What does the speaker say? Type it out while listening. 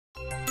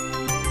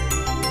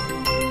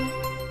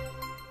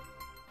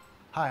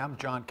Hi, I'm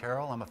John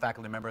Carroll. I'm a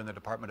faculty member in the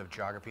Department of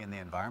Geography and the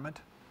Environment.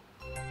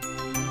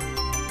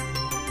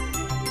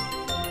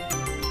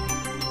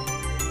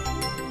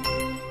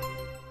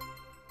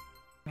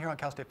 Here on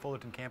Cal State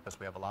Fullerton campus,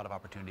 we have a lot of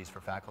opportunities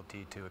for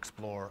faculty to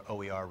explore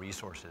OER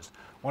resources.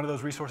 One of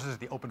those resources is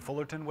the Open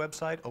Fullerton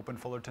website,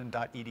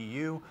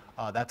 openfullerton.edu.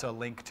 That's a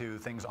link to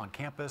things on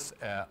campus,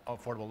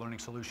 affordable learning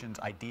solutions,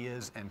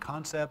 ideas and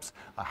concepts,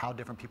 how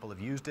different people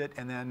have used it,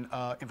 and then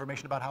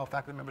information about how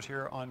faculty members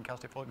here on Cal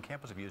State Fullerton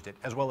campus have used it,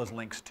 as well as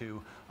links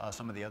to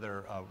some of the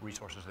other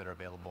resources that are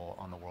available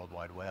on the World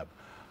Wide Web.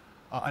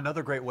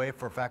 Another great way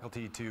for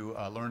faculty to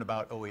learn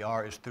about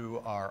OER is through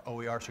our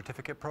OER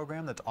certificate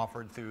program that's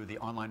offered through the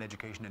Online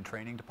Education and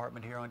Training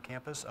Department here on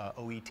campus,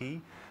 OET.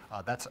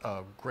 That's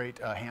a great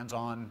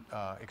hands-on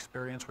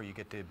experience where you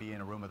get to be in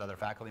a room with other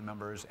faculty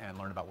members and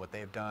learn about what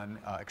they've done,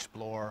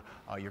 explore.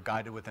 You're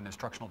guided with an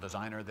instructional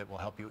designer that will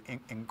help you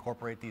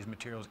incorporate these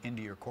materials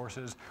into your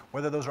courses.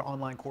 Whether those are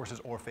online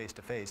courses or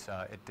face-to-face,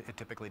 it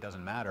typically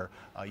doesn't matter.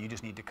 You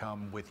just need to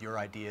come with your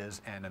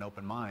ideas and an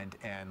open mind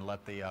and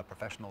let the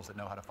professionals that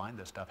know how to find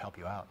this stuff help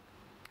you out.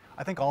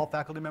 I think all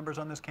faculty members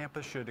on this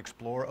campus should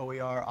explore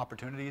OER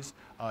opportunities.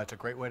 It's a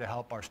great way to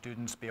help our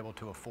students be able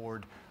to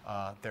afford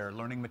their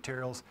learning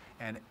materials,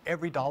 and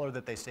every dollar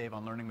that they save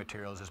on learning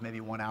materials is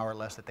maybe 1 hour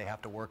less that they have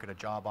to work at a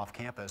job off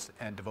campus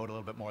and devote a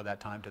little bit more of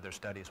that time to their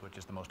studies, which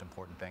is the most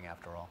important thing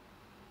after all.